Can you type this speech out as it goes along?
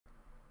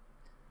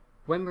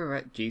When we were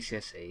at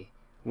GCSE,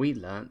 we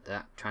learnt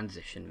that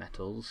transition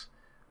metals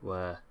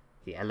were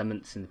the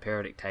elements in the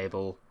periodic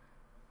table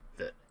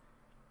that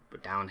were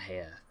down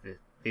here.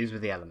 These were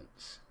the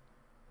elements.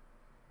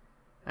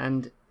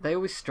 And they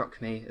always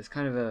struck me as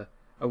kind of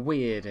a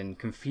weird and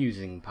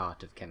confusing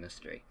part of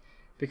chemistry,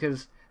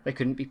 because they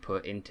couldn't be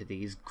put into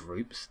these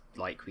groups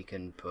like we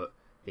can put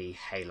the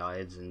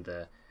halides and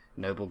the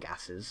noble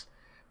gases,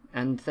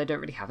 and they don't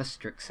really have a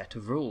strict set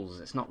of rules.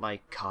 It's not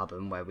like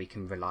carbon, where we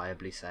can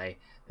reliably say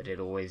that it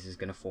always is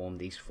going to form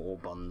these 4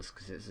 bonds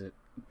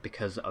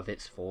because of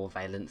its 4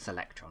 valence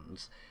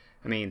electrons.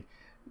 I mean,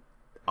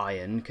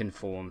 iron can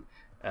form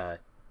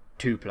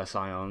 2 plus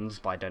ions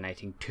by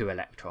donating 2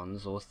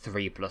 electrons, or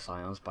 3 plus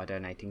ions by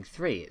donating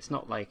 3. It's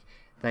not like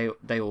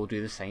they all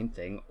do the same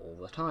thing all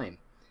the time.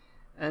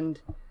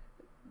 And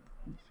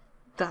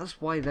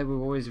that's why they were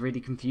always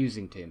really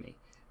confusing to me.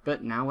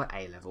 But now at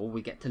A level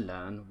we get to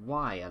learn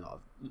why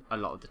a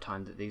lot of the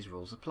time that these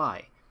rules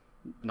apply.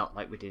 Not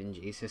like we did in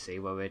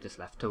GCSE, where we're just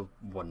left to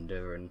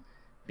wonder and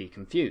be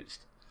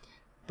confused.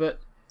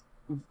 But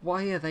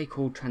why are they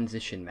called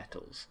transition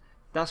metals?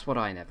 That's what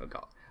I never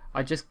got.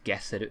 I just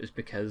guessed that it was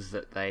because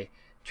that they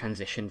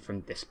transitioned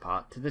from this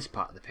part to this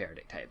part of the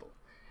periodic table.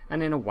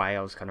 And in a way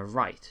I was kind of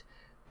right.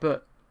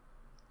 But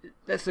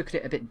let's look at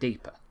it a bit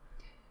deeper.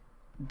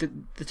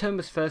 The term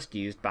was first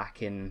used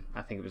back in,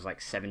 I think it was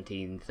like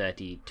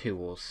 1732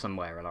 or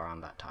somewhere around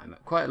that time,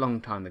 quite a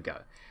long time ago,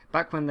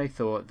 back when they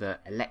thought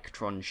that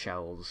electron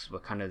shells were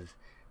kind of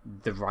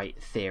the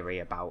right theory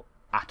about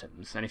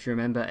atoms. And if you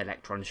remember,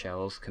 electron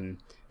shells can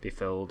be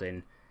filled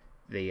in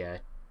the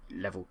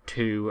level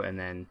 2, and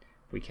then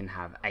we can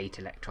have 8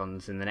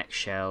 electrons in the next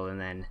shell, and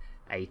then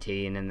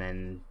 18, and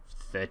then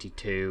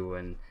 32,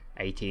 and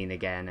 18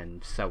 again,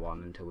 and so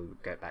on until we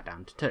go back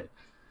down to 2.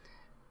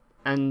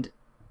 And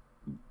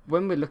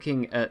when we're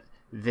looking at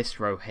this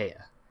row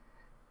here,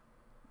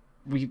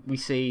 we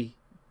see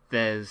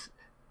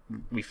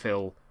we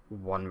fill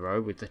one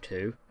row with the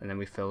 2, and then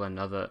we fill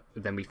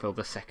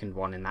the second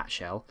one in that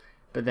shell,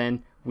 but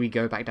then we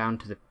go back down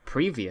to the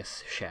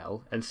previous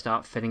shell and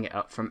start filling it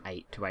up from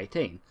 8 to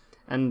 18.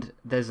 And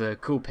there's a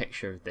cool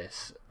picture of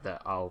this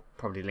that I'll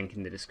probably link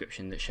in the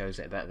description that shows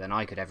it better than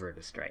I could ever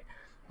illustrate.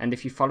 And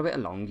if you follow it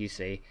along, you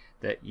see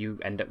that you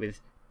end up with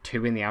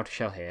 2 in the outer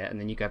shell here, and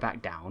then you go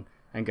back down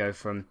and go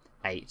from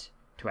 8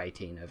 to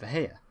 18 over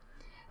here.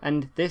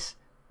 And this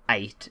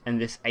 8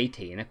 and this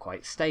 18 are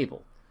quite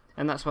stable,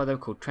 and that's why they're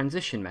called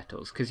transition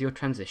metals, because you're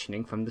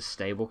transitioning from the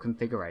stable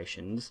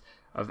configurations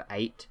of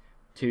 8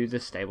 to the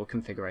stable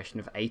configuration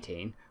of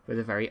 18 with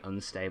a very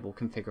unstable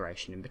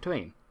configuration in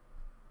between.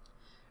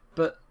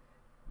 But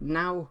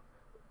now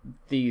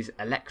these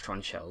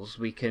electron shells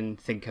we can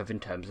think of in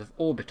terms of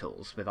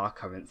orbitals with our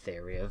current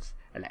theory of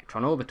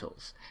electron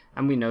orbitals,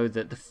 and we know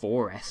that the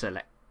 4s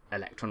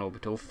electron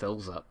orbital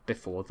fills up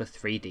before the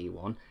 3d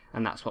one,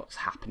 and that's what's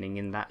happening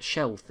in that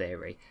shell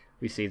theory.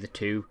 We see the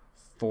 2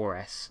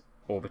 4s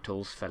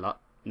orbitals fill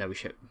up. No,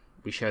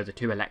 we show the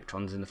 2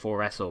 electrons in the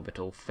 4s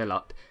orbital fill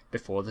up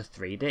before the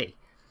 3d.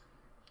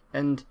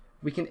 And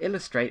we can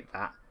illustrate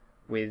that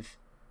with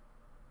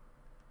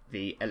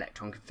the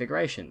electron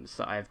configurations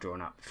that I have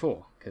drawn out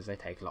before, because they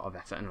take a lot of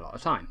effort and a lot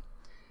of time.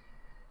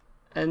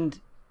 And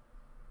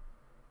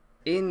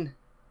in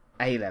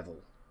A level,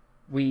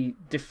 we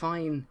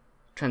define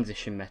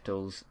transition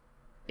metals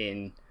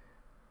in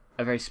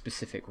a very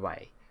specific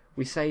way.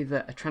 We say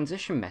that a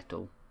transition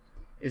metal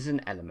is an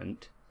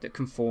element that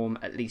can form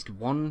at least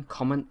one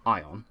common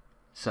ion,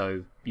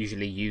 so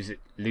usually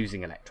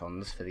losing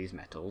electrons for these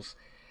metals,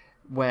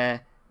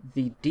 where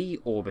the d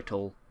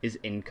orbital is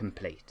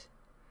incomplete.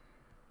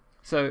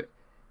 So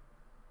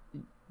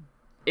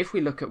if we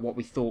look at what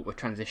we thought were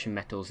transition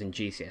metals in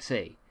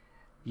GCSE,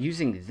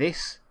 using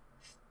this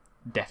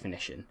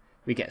definition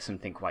we get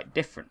something quite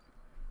different.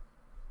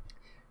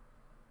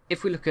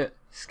 If we look at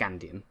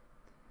scandium,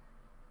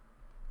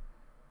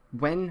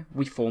 when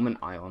we form an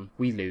ion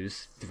we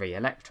lose 3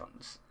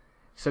 electrons.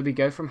 So we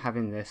go from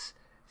having this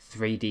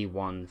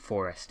 3d1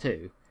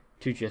 4s2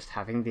 to just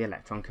having the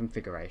electron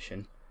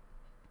configuration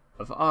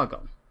of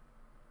argon.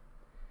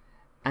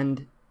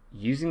 And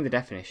using the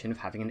definition of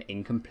having an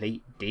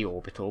incomplete d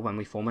orbital when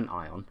we form an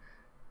ion,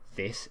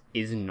 this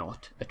is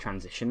not a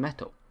transition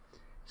metal.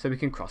 So we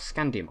can cross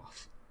scandium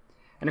off.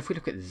 And if we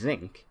look at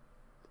zinc,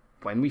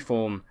 when we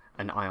form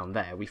an ion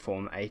there, we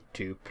form a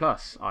 2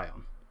 plus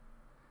ion.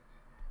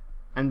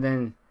 And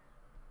then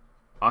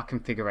our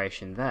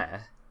configuration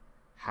there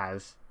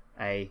has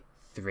a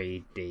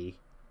 3d10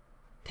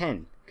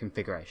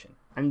 configuration.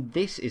 And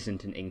this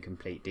isn't an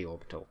incomplete d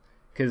orbital,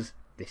 because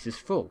this is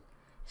full.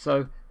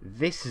 So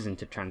this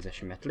isn't a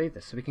transition metal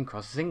either, so we can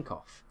cross zinc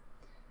off.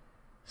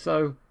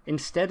 So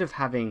instead of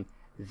having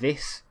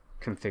this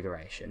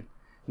configuration,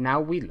 now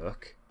we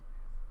look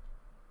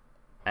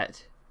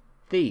at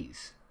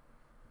these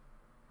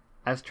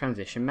as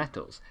transition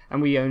metals,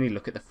 and we only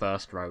look at the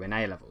first row in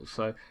A levels,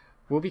 so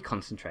we'll be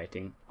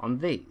concentrating on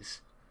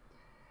these.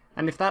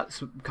 And if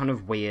that's kind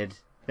of weird,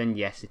 then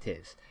yes, it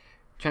is.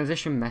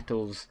 Transition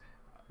metals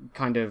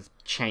kind of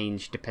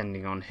change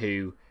depending on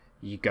who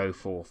you go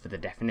for the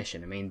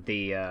definition. I mean,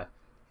 the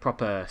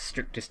proper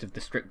strictest of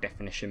the strict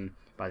definition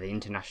by the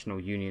International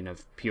Union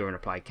of Pure and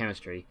Applied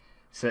Chemistry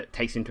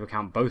takes into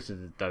account both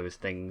of those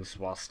things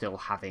while still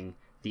having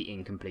the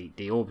incomplete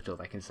d orbital.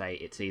 They can say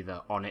it's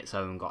either on its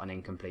own got an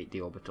incomplete d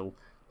orbital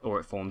or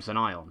it forms an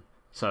ion.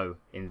 So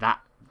in that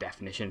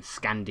definition,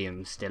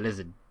 scandium still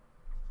is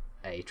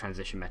a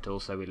transition metal,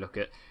 so we look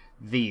at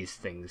these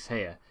things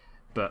here.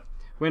 But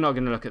we're not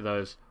going to look at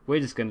those, we're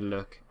just going to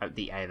look at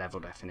the A-level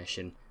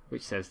definition,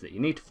 which says that you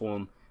need to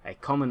form a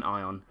common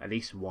ion, at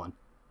least one,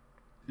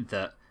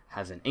 that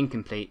has an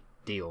incomplete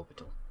d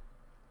orbital.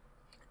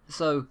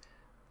 So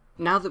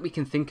now that we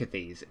can think of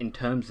these in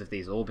terms of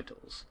these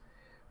orbitals,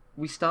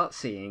 we start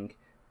seeing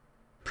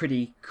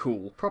pretty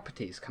cool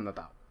properties come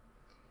about.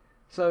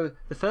 So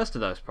the first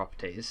of those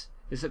properties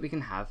is that we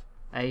can have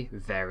a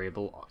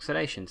variable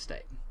oxidation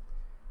state.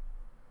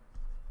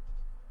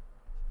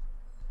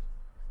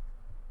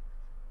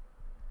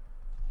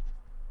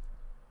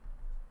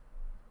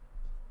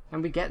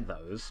 And we get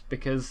those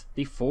because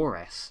the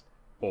 4s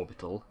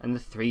orbital and the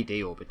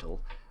 3d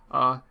orbital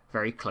are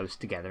very close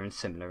together and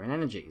similar in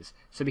energies,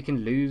 so we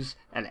can lose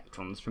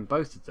electrons from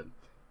both of them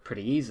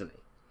pretty easily.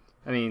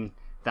 I mean,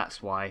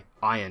 that's why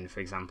iron, for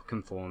example,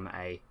 can form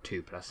a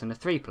 2+ and a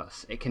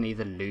 3+. It can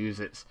either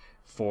lose its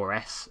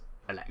 4s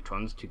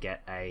electrons to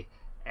get a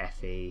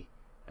Fe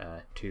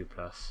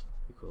 2+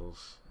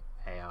 equals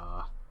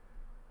Ar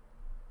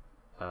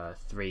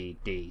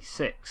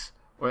 3d6,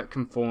 or it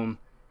can form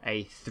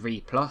a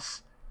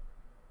 3+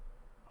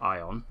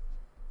 ion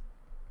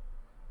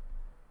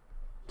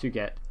to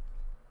get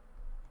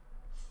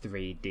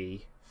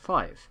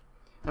 3d5.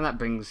 And that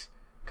brings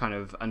kind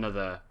of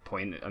another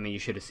point. I mean, you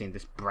should have seen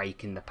this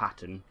break in the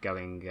pattern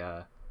going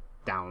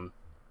down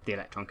the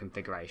electron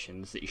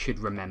configurations that you should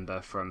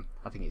remember from,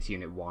 I think it's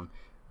Unit 1,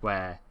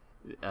 where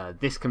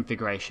this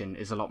configuration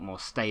is a lot more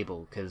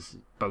stable because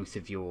both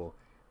of your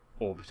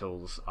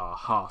orbitals are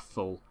half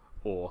full,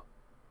 or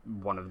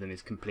one of them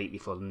is completely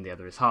full and the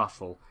other is half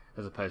full,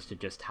 as opposed to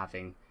just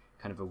having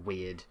kind of a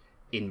weird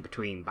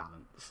in-between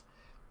balance.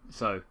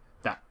 So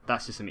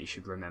that's just something you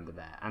should remember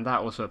there. And that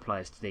also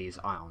applies to these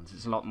ions.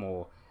 It's a lot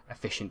more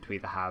efficient to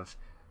either have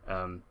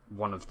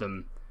one of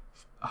them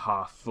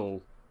half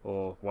full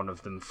or one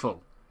of them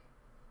full.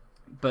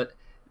 But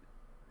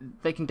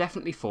they can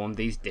definitely form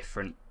these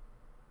different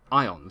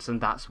ions,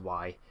 and that's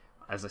why,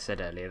 as I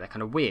said earlier, they're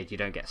kind of weird. You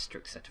don't get a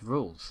strict set of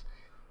rules.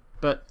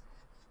 But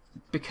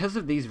because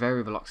of these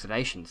variable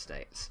oxidation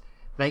states,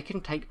 they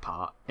can take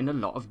part in a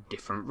lot of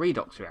different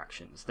redox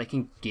reactions. They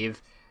can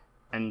give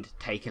and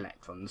take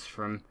electrons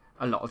from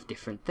a lot of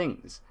different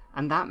things,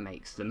 and that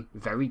makes them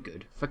very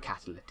good for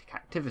catalytic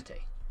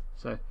activity.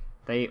 So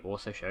they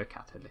also show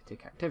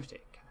catalytic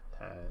activity.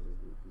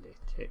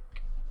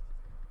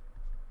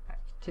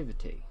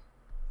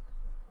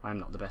 I'm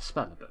not the best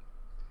speller, but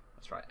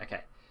that's right.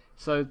 Okay,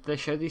 so they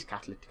show these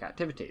catalytic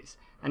activities,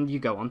 and you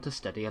go on to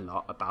study a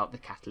lot about the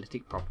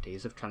catalytic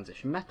properties of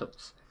transition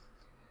metals.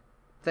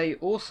 They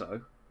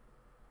also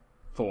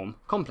form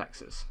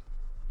complexes,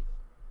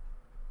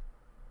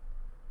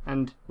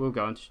 and we'll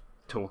go on to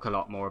talk a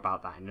lot more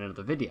about that in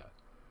another video.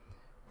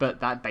 But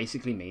that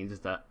basically means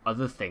that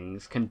other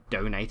things can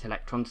donate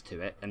electrons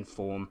to it and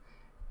form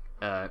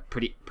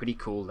pretty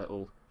cool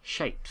little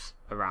shapes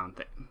around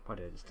it. What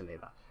is to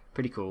leave that?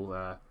 Pretty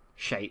cool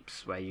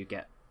shapes where you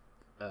get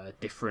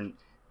different,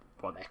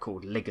 what they're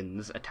called,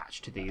 ligands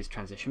attached to these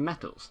transition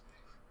metals.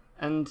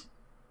 And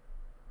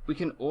we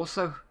can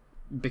also,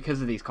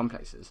 because of these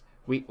complexes,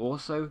 we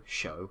also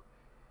show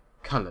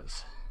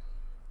colours.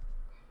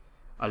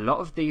 A lot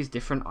of these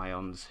different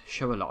ions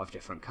show a lot of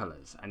different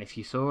colours, and if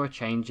you saw a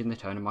change in the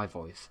tone of my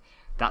voice,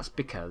 that's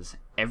because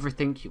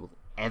everything you will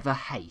ever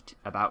hate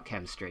about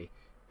chemistry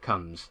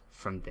comes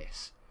from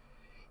this.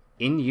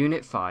 In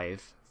Unit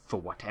 5, for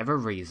whatever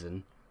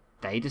reason,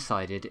 they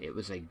decided it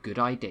was a good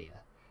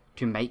idea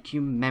to make you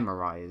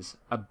memorise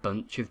a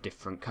bunch of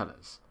different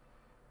colours.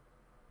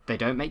 They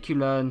don't make you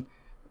learn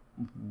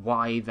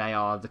why they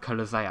are the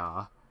colours they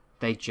are,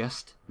 they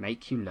just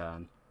make you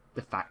learn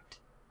the fact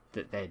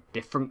that they're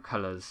different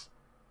colours,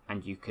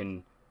 and you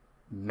can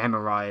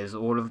memorise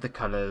all of the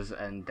colours,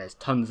 and there's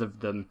tons of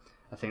them.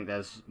 I think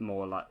there's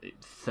more like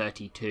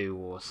 32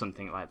 or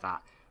something like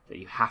that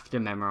you have to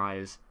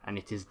memorise, and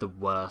it is the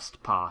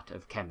worst part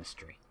of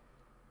chemistry.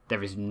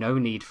 There is no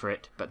need for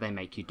it, but they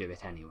make you do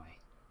it anyway.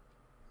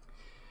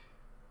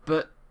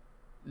 But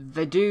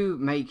they do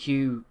make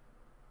you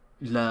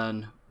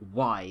learn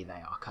why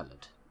they are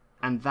coloured,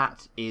 and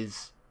that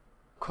is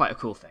quite a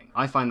cool thing.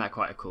 I find that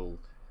quite a cool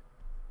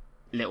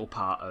little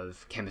part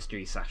of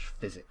chemistry /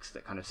 physics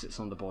that kind of sits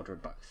on the border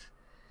of both.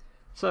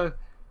 So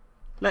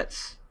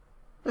let's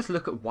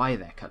look at why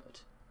they're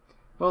coloured.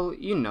 Well,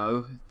 you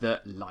know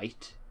that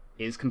light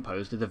is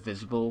composed of the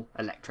visible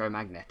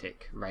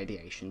electromagnetic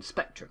radiation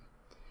spectrum,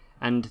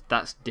 and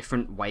that's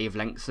different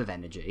wavelengths of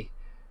energy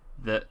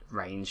that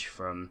range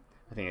from,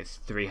 I think it's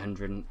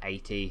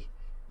 380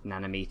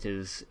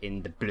 nanometers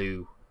in the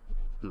blue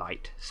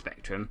light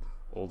spectrum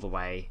all the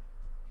way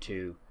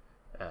to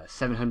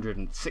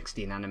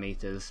 760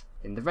 nanometers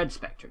in the red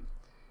spectrum.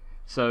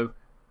 So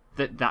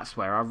that's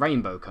where our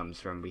rainbow comes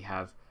from. We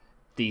have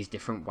these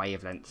different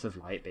wavelengths of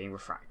light being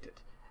refracted.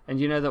 And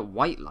you know that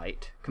white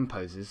light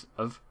composes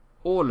of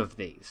all of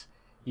these.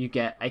 You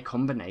get a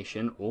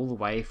combination all the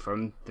way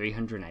from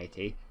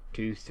 380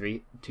 to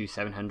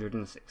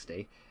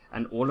 760,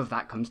 and all of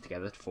that comes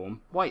together to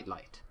form white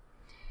light.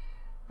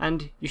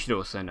 And you should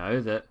also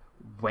know that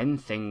when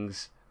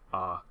things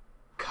are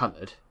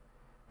coloured,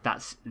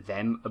 that's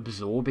them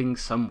absorbing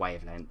some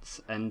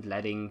wavelengths and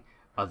letting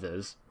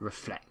others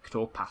reflect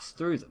or pass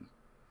through them.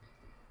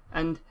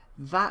 And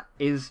that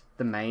is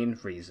the main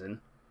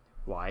reason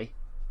why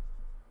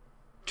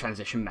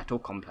transition metal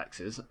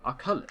complexes are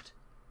coloured.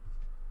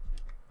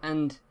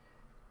 And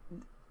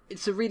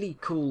it's a really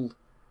cool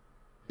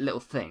little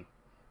thing,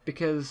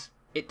 because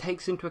it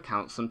takes into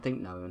account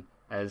something known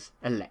as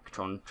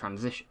electronic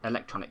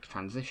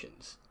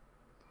transitions.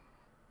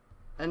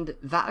 And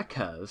that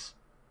occurs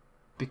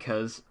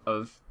because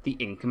of the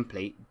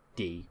incomplete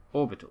d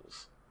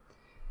orbitals.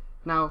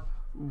 Now,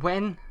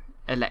 when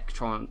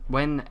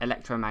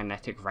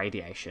electromagnetic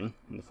radiation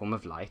in the form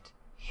of light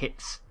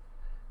hits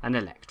an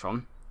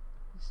electron,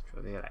 let's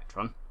draw the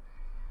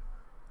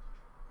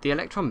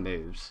electron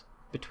moves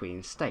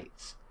between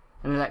states.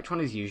 An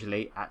electron is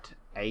usually at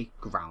a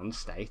ground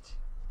state,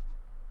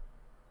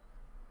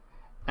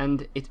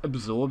 and it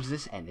absorbs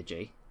this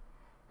energy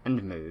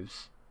and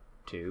moves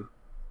to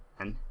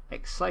an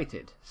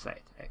excited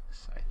state.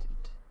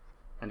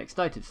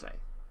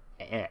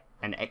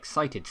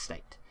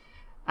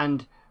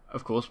 And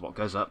of course, what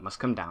goes up must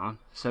come down,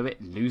 so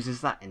it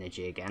loses that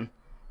energy again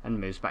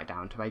and moves back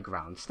down to a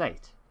ground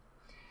state.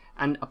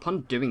 And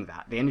upon doing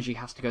that, the energy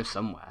has to go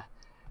somewhere,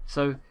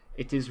 so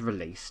it is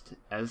released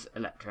as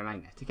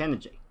electromagnetic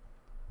energy,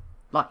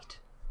 light.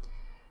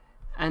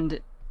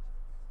 And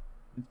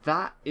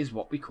that is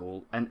what we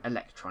call an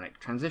electronic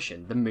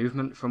transition, the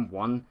movement from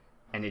one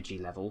energy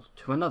level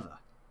to another.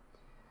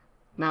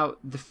 Now,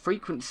 the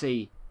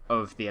frequency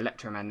of the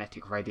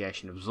electromagnetic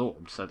radiation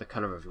absorbed, so the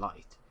colour of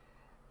light,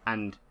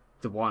 and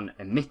the one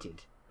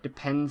emitted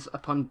depends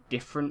upon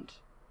it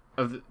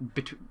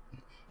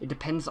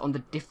depends on the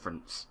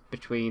difference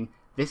between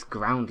this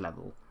ground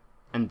level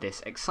and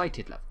this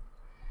excited level.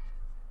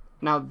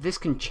 Now, this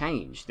can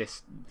change,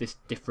 this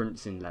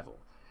difference in level,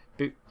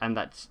 and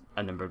that's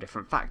a number of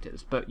different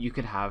factors, but you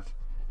could have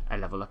a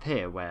level up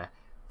here where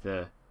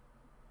the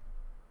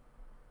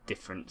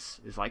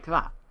difference is like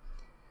that.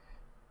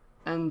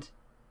 And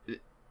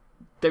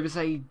there was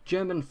a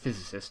German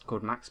physicist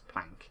called Max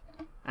Planck,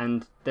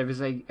 and there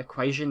is an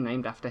equation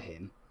named after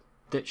him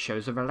that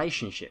shows a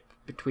relationship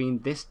between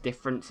this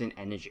difference in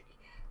energy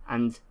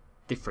and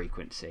the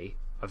frequency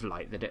of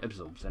light that it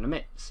absorbs and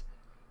emits.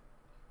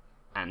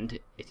 And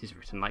it is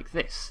written like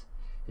this.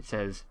 It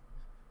says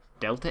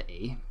delta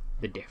E,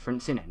 the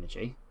difference in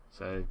energy,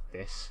 so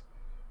this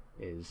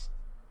is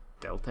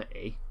delta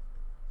E,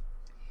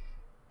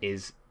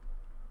 is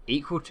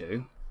equal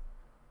to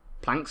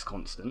Planck's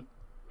constant,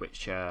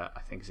 which I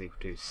think is equal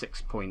to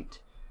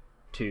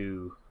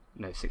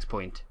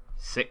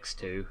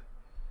 6.62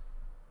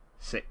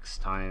 6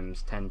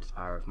 times 10 to the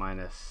power of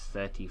minus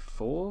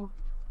 34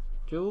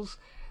 joules.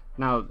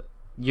 Now,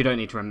 you don't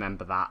need to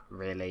remember that,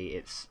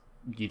 really.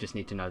 You just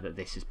need to know that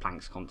this is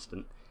Planck's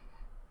constant,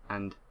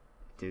 and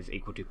it is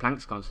equal to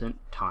Planck's constant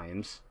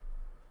times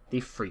the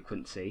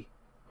frequency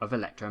of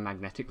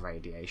electromagnetic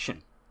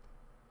radiation.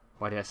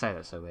 Why did I say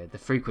that so weird? The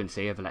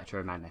frequency of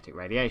electromagnetic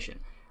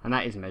radiation, and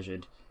that is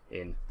measured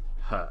in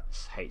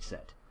Hertz, Hz.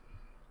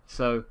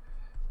 So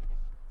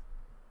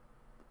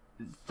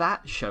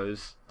that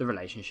shows the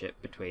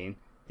relationship between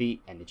the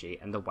energy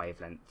and the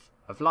wavelength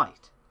of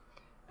light.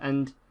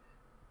 And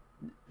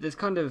there's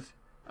kind of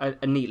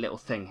a neat little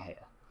thing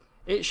here.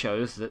 It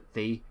shows that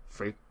the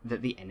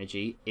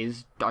energy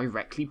is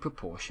directly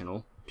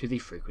proportional to the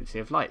frequency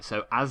of light.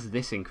 So as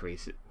this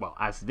increases,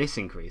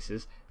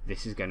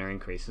 this is going to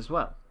increase as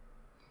well.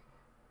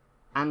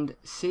 And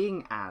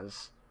seeing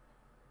as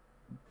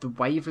the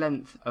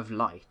wavelength of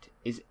light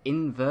is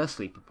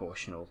inversely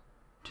proportional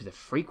to the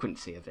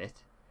frequency of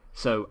it,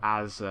 so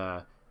as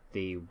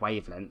the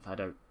wavelength, I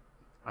don't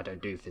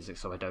do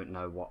physics, so I don't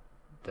know what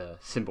the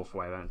symbol for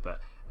wavelength, but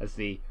as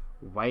the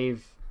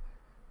wavelength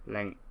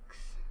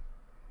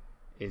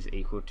is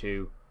equal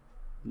to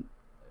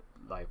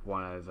like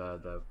 1 over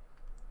the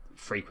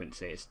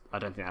frequency, I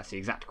don't think that's the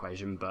exact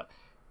equation, but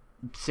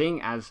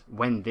seeing as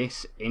when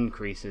this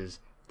increases,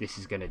 this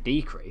is going to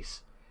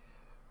decrease,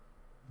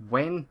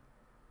 when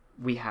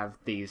we have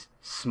these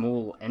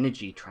small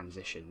energy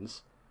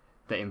transitions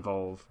that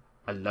involve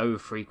a low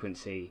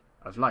frequency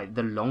of light,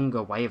 the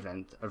longer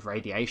wavelength of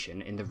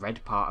radiation in the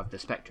red part of the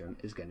spectrum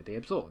is going to be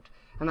absorbed.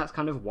 And that's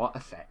kind of what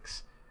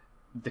affects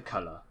the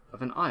colour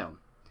of an ion.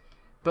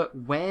 But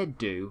where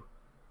do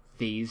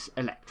these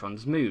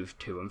electrons move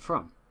to and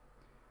from?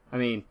 I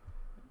mean,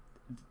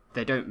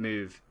 they don't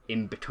move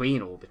in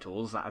between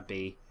orbitals, that would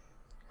be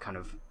kind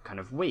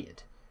of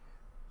weird.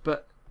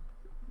 But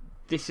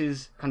this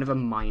is kind of a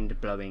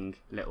mind-blowing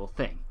little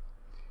thing.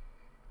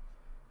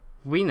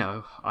 we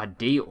know our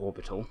d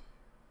orbital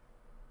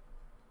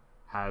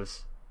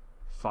has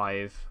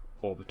 5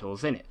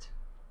 orbitals in it,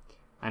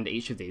 and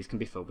each of these can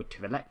be filled with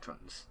 2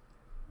 electrons.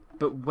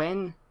 But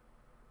when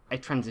a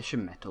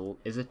transition metal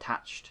is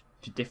attached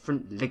to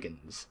different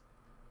ligands,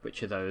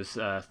 which are those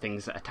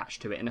things that attach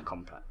to it in a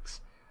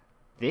complex,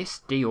 this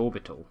d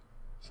orbital,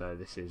 so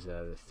this is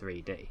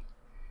 3d,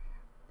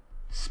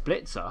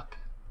 splits up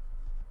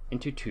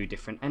into 2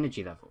 different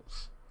energy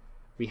levels.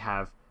 We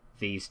have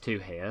these 2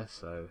 here,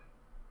 so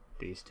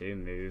these 2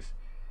 move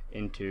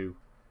into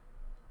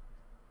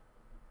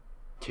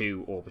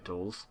 2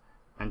 orbitals,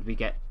 and we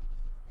get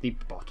the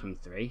bottom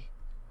 3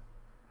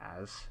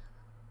 as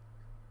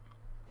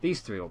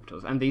these 3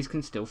 orbitals, and these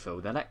can still fill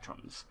with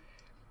electrons.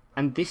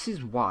 And this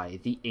is why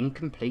the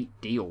incomplete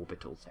d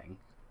orbital thing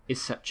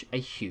is such a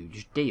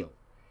huge deal.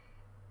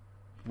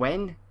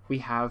 When we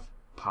have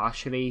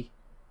partially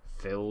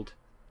filled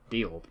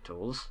d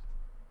orbitals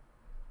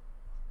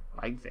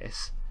like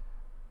this,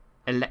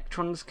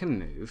 electrons can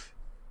move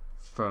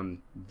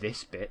from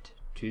this bit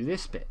to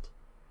this bit,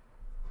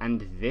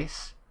 and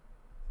this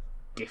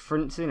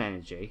difference in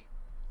energy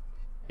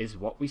is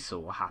what we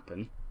saw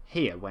happen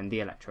here when the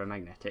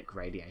electromagnetic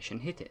radiation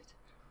hit it.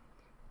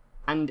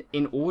 And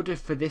in order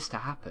for this to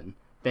happen,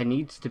 there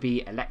needs to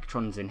be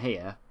electrons in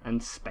here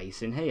and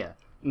space in here,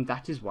 and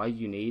that is why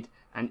you need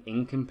an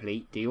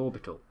incomplete d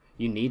orbital.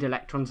 You need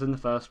electrons in the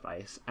first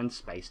place and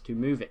space to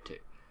move it to,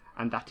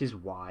 and that is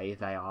why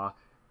they are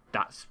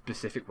that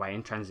specific way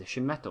in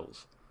transition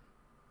metals.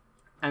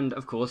 And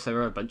of course there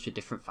are a bunch of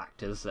different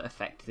factors that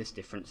affect this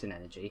difference in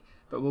energy,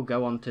 but we'll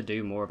go on to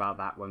do more about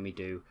that when we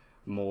do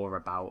more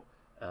about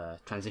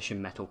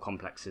transition metal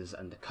complexes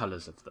and the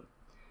colours of them,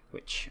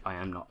 which I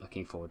am not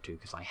looking forward to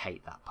because I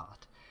hate that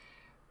part.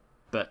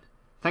 But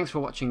thanks for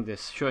watching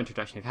this short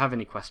introduction. If you have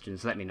any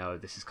questions, let me know.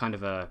 This is kind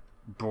of a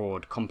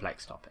broad,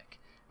 complex topic,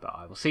 but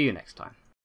I will see you next time.